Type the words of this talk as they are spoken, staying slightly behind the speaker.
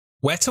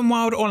Wet n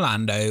Wild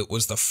Orlando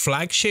was the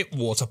flagship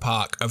water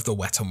park of the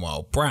Wet n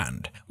Wild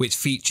brand, which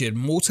featured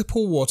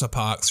multiple water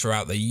parks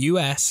throughout the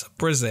US,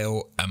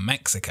 Brazil, and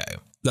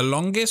Mexico. The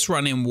longest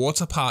running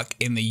water park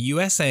in the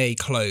USA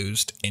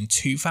closed in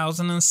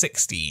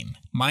 2016.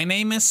 My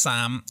name is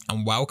Sam,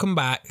 and welcome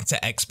back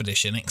to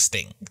Expedition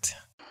Extinct.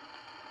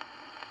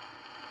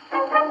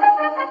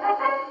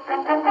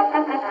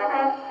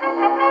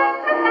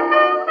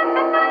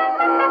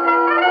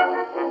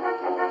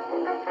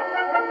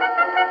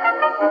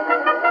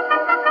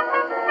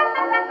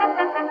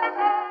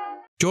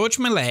 George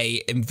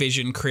Millay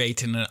envisioned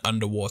creating an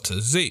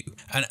underwater zoo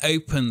and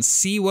opened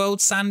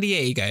SeaWorld San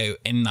Diego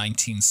in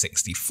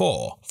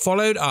 1964,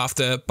 followed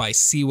after by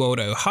SeaWorld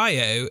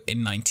Ohio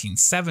in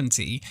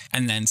 1970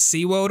 and then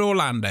SeaWorld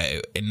Orlando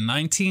in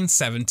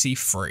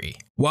 1973.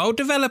 While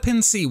developing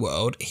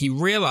SeaWorld, he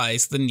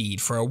realized the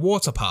need for a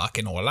water park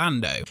in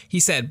Orlando. He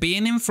said,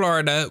 being in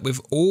Florida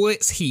with all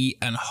its heat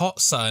and hot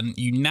sun,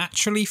 you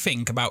naturally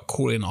think about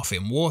cooling off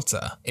in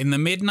water. In the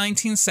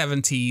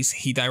mid-1970s,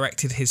 he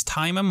directed his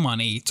time and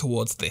money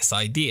towards this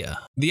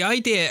idea. The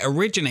idea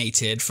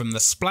originated from the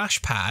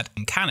splash pad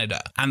in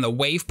Canada and the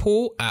wave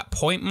pool at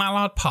Point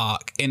Mallard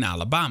Park in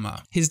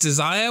Alabama. His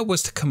desire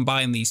was to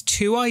combine these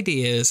two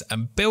ideas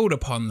and build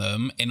upon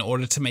them in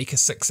order to make a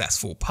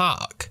successful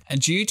park. And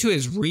due to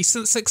his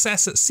recent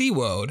success at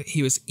SeaWorld,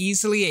 he was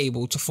easily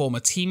able to form a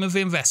team of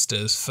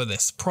investors for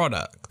this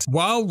product.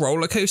 While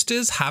roller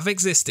coasters have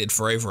existed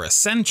for over a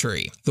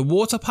century, the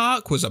water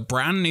park was a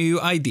brand new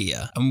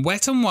idea, and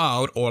Wet n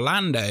Wild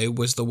Orlando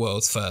was the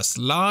world's first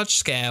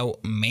large-scale,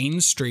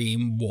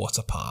 mainstream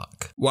water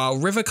park. While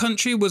River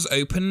Country was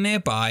opened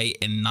nearby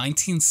in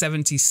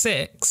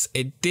 1976,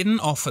 it didn't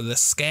offer the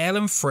scale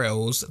and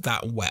thrills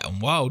that Wet n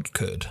Wild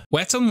could.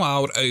 Wet n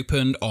Wild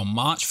opened on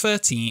March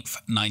 13th,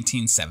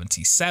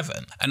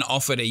 1977, and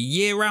offered a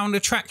year-round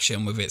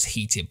attraction with its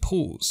heated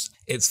pools.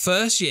 Its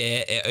first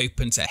year, it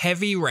opened to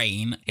heavy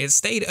rain. It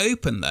stayed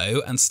open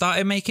though and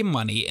started making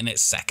money in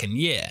its second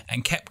year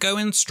and kept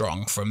going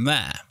strong from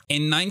there.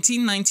 In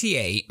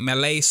 1998,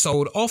 Millay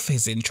sold off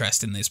his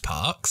interest in these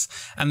parks,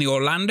 and the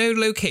Orlando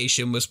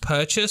location was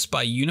purchased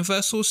by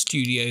Universal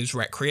Studios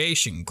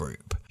Recreation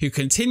Group, who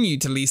continued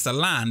to lease the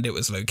land it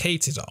was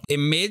located on.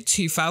 In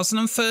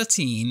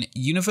mid-2013,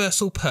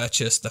 Universal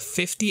purchased the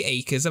 50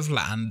 acres of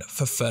land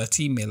for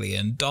 $30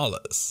 million.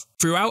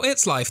 Throughout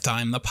its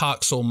lifetime, the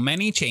park saw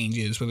many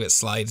changes with its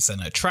slides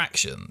and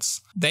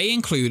attractions. They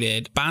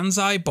included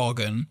Banzai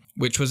Boggan,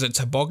 which was a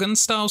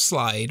toboggan-style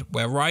slide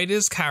where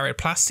riders carried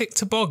plastic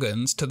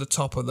toboggans to the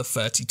top of the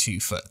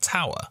 32-foot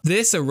tower.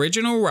 This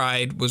original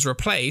ride was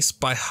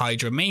replaced by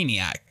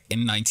Hydromaniac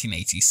in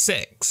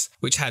 1986,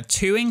 which had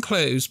two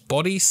enclosed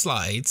body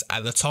slides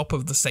at the top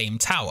of the same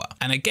tower,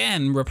 and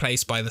again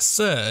replaced by the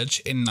Surge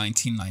in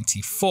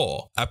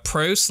 1994, a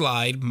pro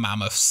slide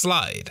mammoth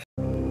slide.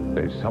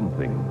 There's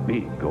something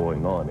big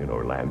going on in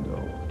Orlando.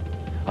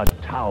 A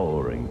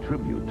towering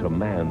tribute to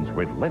man's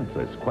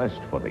relentless quest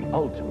for the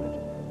ultimate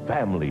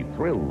family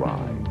thrill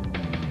ride.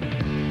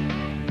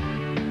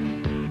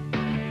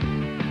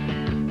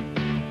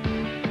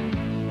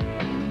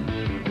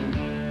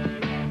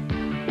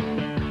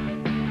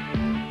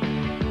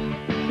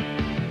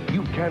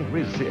 You can't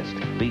resist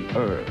the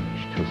urge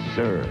to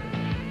surge.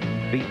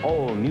 The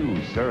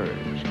all-new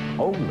Surge,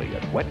 only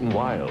at Wet n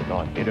Wild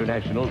on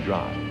International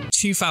Drive.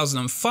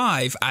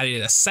 2005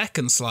 added a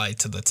second slide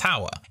to the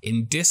tower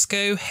in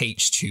Disco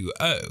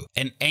H2O,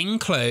 an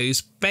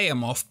enclosed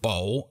Behemoth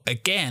bowl,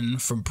 again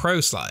from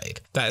ProSlide,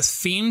 that is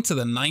themed to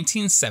the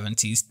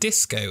 1970s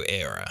disco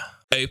era.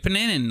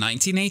 Opening in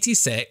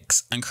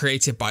 1986 and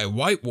created by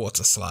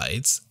Whitewater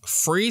Slides,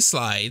 3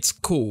 slides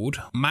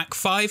called Mach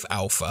 5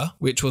 Alpha,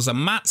 which was a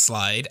matte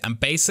slide and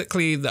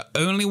basically the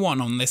only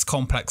one on this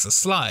complex of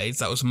slides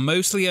that was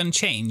mostly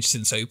unchanged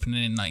since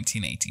opening in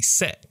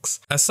 1986,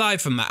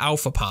 aside from the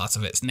alpha part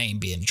of its name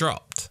being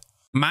dropped.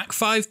 Mach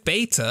 5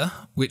 Beta,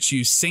 which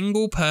used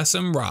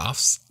single-person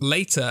rafts,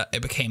 later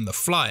it became the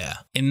Flyer.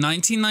 In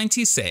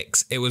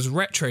 1996, it was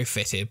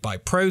retrofitted by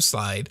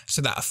ProSlide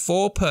so that a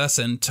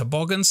 4-person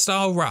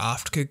toboggan-style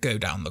raft could go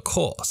down the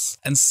course,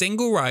 and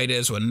single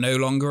riders were no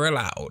longer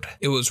allowed.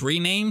 It was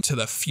renamed to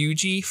the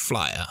Fuji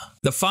Flyer.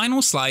 The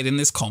final slide in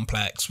this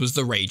complex was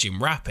the Raging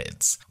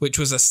Rapids, which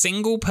was a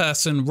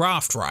single-person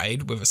raft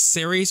ride with a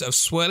series of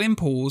swirling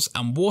pools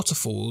and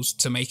waterfalls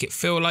to make it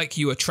feel like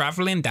you were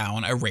traveling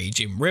down a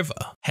raging river.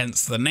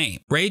 Hence the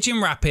name.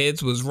 Raging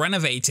Rapids was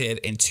renovated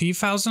in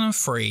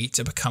 2003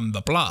 to become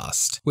the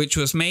Blast, which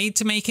was made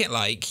to make it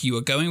like you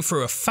were going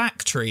through a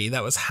factory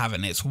that was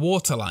having its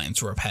water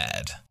lines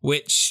repaired,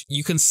 which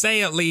you can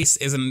say at least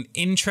is an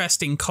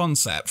interesting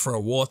concept for a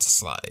water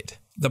slide.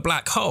 The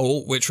Black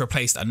Hole, which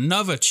replaced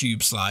another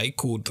tube slide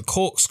called the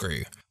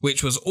Corkscrew,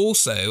 which was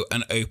also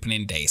an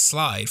opening day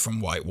slide from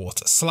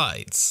Whitewater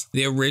Slides.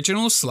 The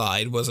original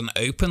slide was an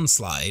open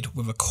slide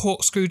with a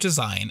corkscrew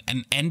design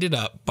and ended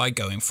up by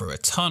going through a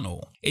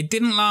tunnel. It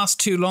didn't last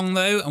too long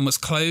though and was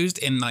closed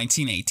in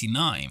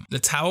 1989. The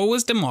tower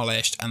was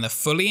demolished and the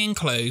fully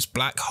enclosed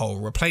Black Hole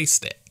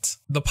replaced it. it.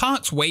 The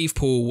park's wave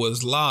pool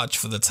was large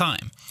for the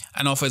time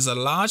and offers a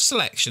large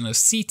selection of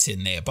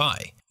seating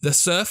nearby. The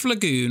Surf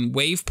Lagoon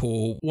wave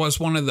pool was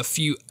one of the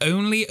few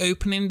only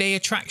opening day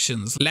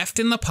attractions left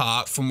in the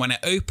park from when it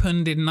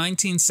opened in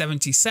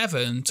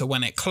 1977 to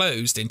when it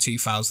closed in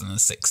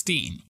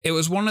 2016. It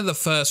was one of the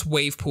first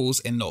wave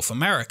pools in North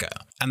America,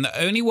 and the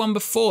only one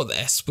before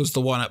this was the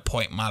one at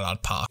Point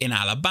Mallard Park in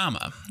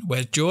Alabama,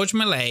 where George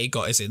Millay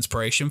got his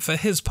inspiration for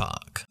his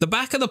park. The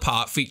back of the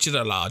park featured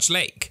a large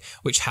lake,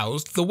 which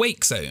housed the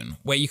wake zone,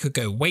 where you could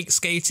go wake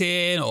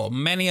skating or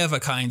many other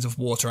kinds of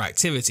water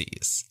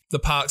activities. The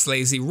park's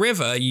lazy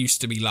river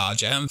used to be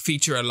larger and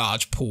feature a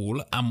large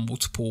pool and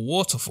multiple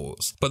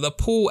waterfalls, but the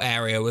pool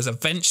area was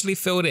eventually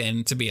filled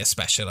in to be a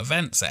special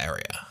events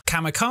area.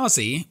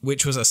 Kamikaze,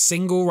 which was a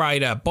single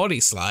rider body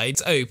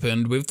slides,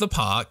 opened with the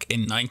park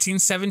in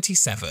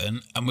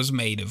 1977 and was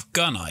made of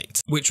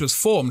gunite, which was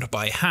formed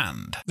by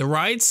hand. The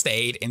ride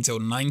stayed until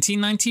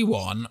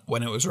 1991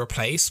 when it was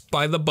replaced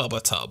by the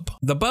Bubba Tub.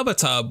 The Bubba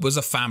Tub was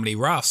a family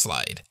raft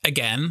slide,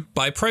 again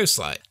by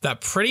ProSlide,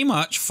 that pretty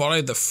much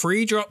followed the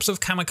free drops of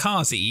Kamikaze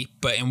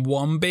but in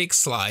one big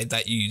slide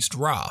that used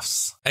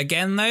rafts.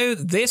 Again though,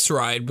 this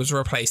ride was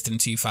replaced in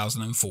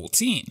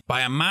 2014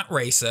 by a mat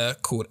racer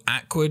called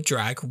Aqua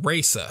Drag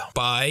Racer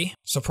by,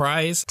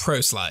 surprise,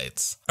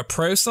 ProSlides. A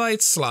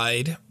ProSlide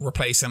slide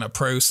replacing a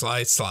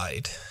ProSlide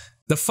slide.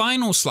 The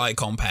final slide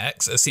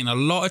complex has seen a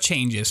lot of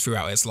changes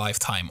throughout its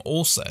lifetime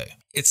also.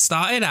 It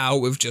started out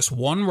with just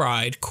one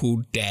ride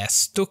called Der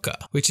Stucker,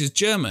 which is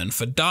German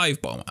for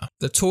dive bomber,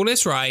 the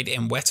tallest ride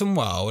in Wet n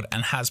Wild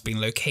and has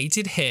been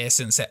located here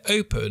since it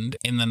opened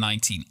in the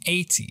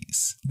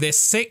 1980s.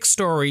 This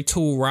 6-story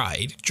tall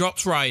ride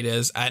drops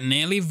riders at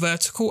nearly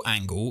vertical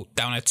angle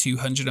down a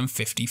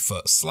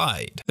 250-foot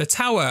slide. The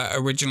tower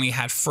originally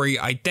had 3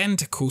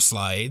 identical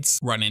slides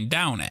running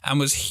down it and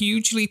was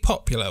hugely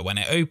popular when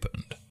it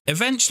opened.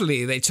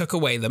 Eventually, they took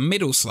away the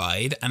middle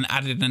slide and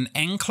added an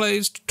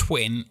enclosed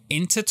twin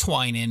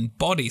intertwining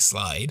body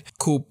slide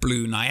called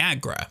Blue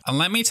Niagara. And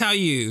let me tell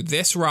you,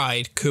 this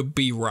ride could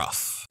be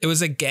rough. It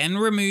was again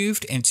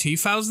removed in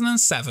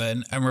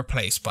 2007 and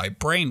replaced by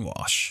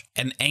Brainwash,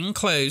 an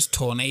enclosed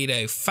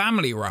tornado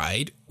family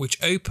ride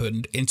which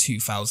opened in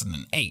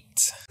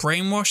 2008.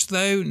 Brainwash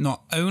though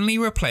not only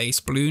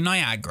replaced Blue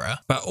Niagara,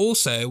 but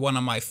also one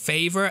of my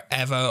favourite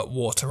ever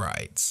water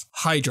rides,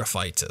 Hydra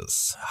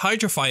Fighters.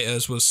 Hydra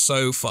Fighters was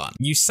so fun.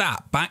 You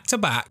sat back to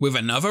back with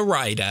another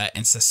rider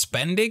in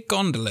suspended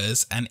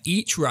gondolas and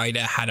each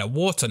rider had a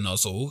water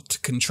nozzle to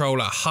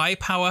control a high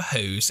power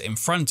hose in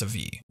front of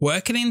you.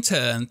 Working in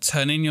turn,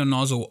 turning your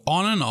nozzle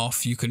on and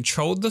off, you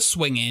controlled the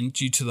swinging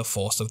due to the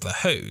force of the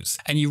hose,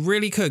 and you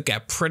really could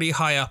get pretty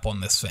high up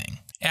on this thing.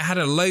 It had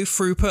a low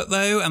throughput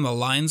though and the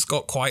lines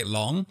got quite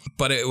long,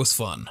 but it was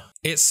fun.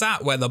 It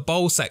sat where the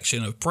bowl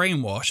section of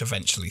Brainwash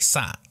eventually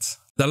sat.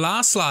 The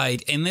last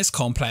slide in this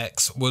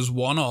complex was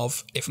one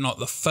of, if not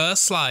the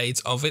first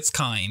slides of its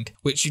kind,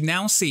 which you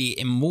now see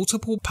in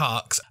multiple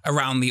parks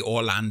around the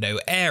Orlando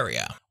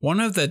area. One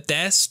of the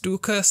Der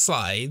Stucker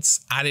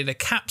slides added a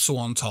capsule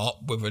on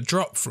top with a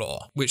drop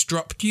floor, which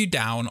dropped you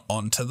down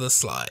onto the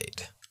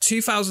slide.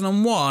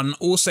 2001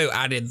 also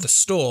added the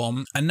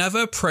Storm,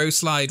 another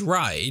ProSlide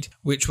ride,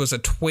 which was a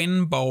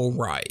twin bowl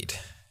ride.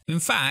 In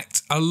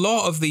fact, a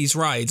lot of these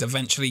rides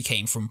eventually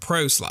came from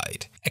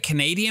ProSlide, a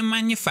Canadian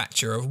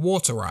manufacturer of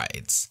water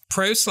rides.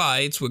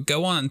 ProSlides would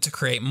go on to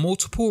create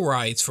multiple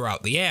rides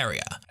throughout the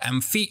area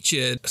and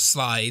featured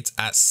slides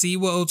at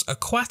SeaWorld's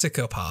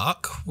Aquatica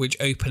Park, which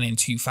opened in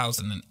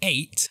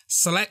 2008,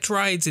 select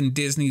rides in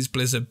Disney's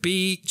Blizzard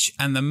Beach,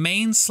 and the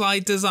main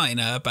slide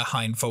designer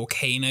behind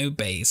Volcano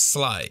Bay's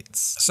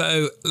slides.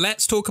 So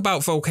let's talk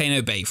about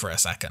Volcano Bay for a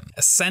second.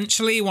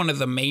 Essentially one of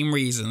the main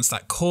reasons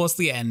that caused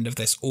the end of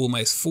this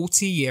almost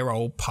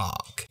 40-year-old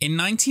park. In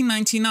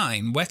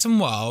 1999, Wet n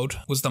Wild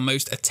was the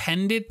most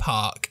attended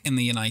park in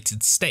the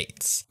United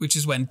States, which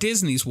is when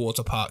Disney's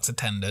water parks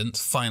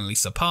attendance finally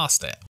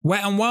surpassed it.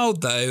 Wet n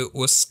Wild though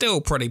was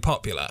still pretty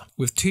popular,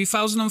 with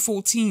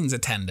 2014's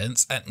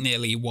attendance at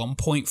nearly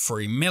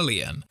 1.3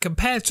 million,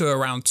 compared to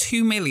around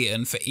 2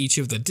 million for each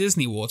of the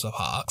Disney water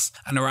parks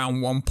and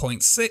around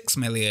 1.6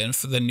 million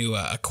for the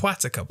newer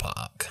Aquatica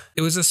Park.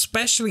 It was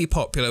especially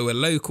popular with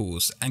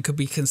locals and could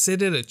be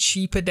considered a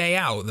cheaper day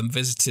out than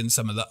visiting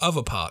some of the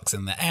other parks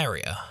in the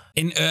area.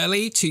 In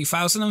early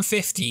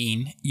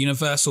 2015,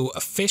 Universal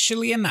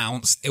officially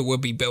announced it would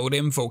be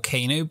building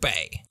Volcano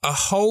Bay, a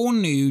whole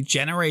new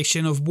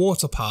generation of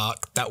water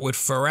park that would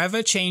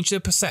forever change the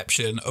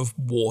perception of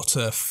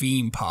water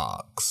theme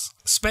parks.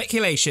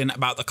 Speculation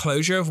about the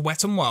closure of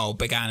Wet n Wild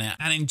began,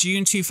 and in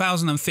June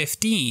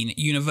 2015,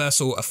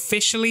 Universal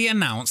officially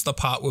announced the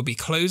park would be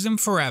closing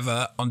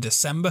forever on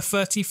December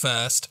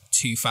 31st,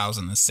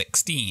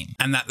 2016,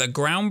 and that the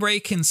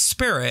groundbreaking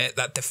spirit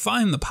that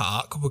defined the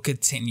park would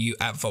continue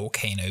at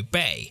Volcano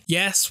Bay.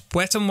 Yes,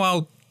 Wet n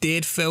Wild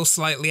did feel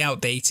slightly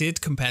outdated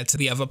compared to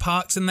the other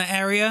parks in the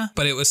area,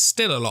 but it was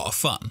still a lot of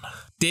fun.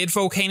 Did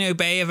Volcano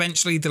Bay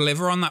eventually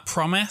deliver on that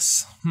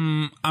promise?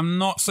 I'm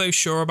not so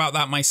sure about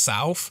that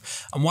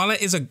myself, and while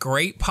it is a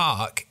great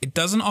park, it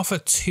doesn't offer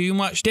too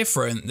much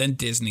different than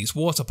Disney's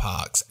water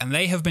parks, and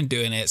they have been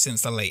doing it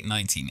since the late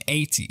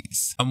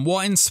 1980s. And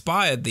what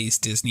inspired these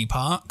Disney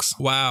parks?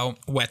 Well,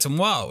 Wet n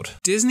Wild.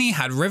 Disney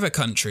had River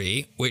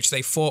Country, which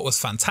they thought was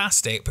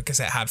fantastic because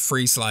it had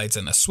free slides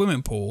and a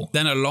swimming pool.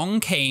 Then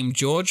along came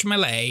George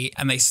Millet,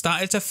 and they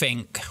started to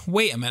think,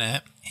 wait a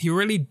minute, he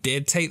really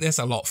did take this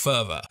a lot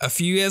further. A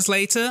few years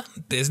later,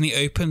 Disney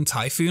opened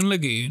Typhoon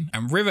Lagoon,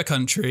 and River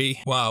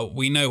Country, well,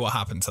 we know what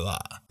happened to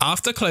that.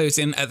 After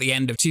closing at the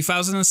end of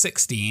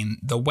 2016,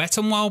 the Wet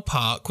n Wild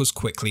Park was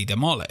quickly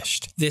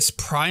demolished. This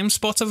prime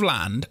spot of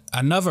land,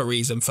 another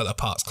reason for the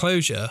park's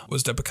closure,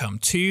 was to become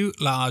 2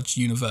 large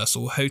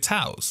Universal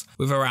hotels,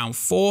 with around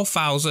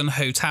 4,000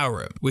 hotel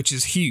rooms, which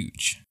is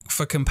huge.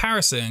 For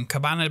comparison,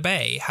 Cabana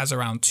Bay has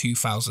around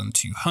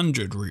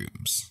 2,200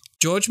 rooms.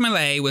 George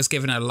Millet was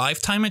given a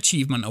Lifetime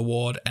Achievement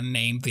Award and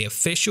named the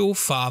official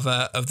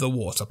father of the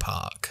water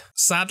park.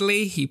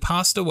 Sadly, he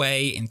passed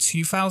away in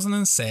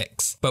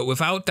 2006, but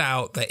without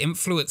doubt the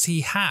influence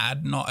he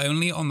had not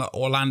only on the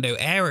Orlando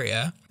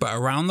area, but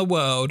around the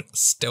world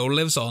still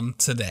lives on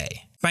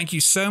today. Thank you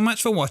so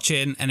much for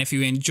watching, and if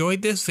you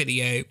enjoyed this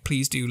video,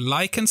 please do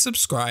like and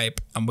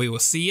subscribe, and we will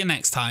see you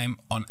next time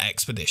on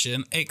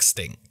Expedition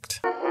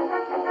Extinct.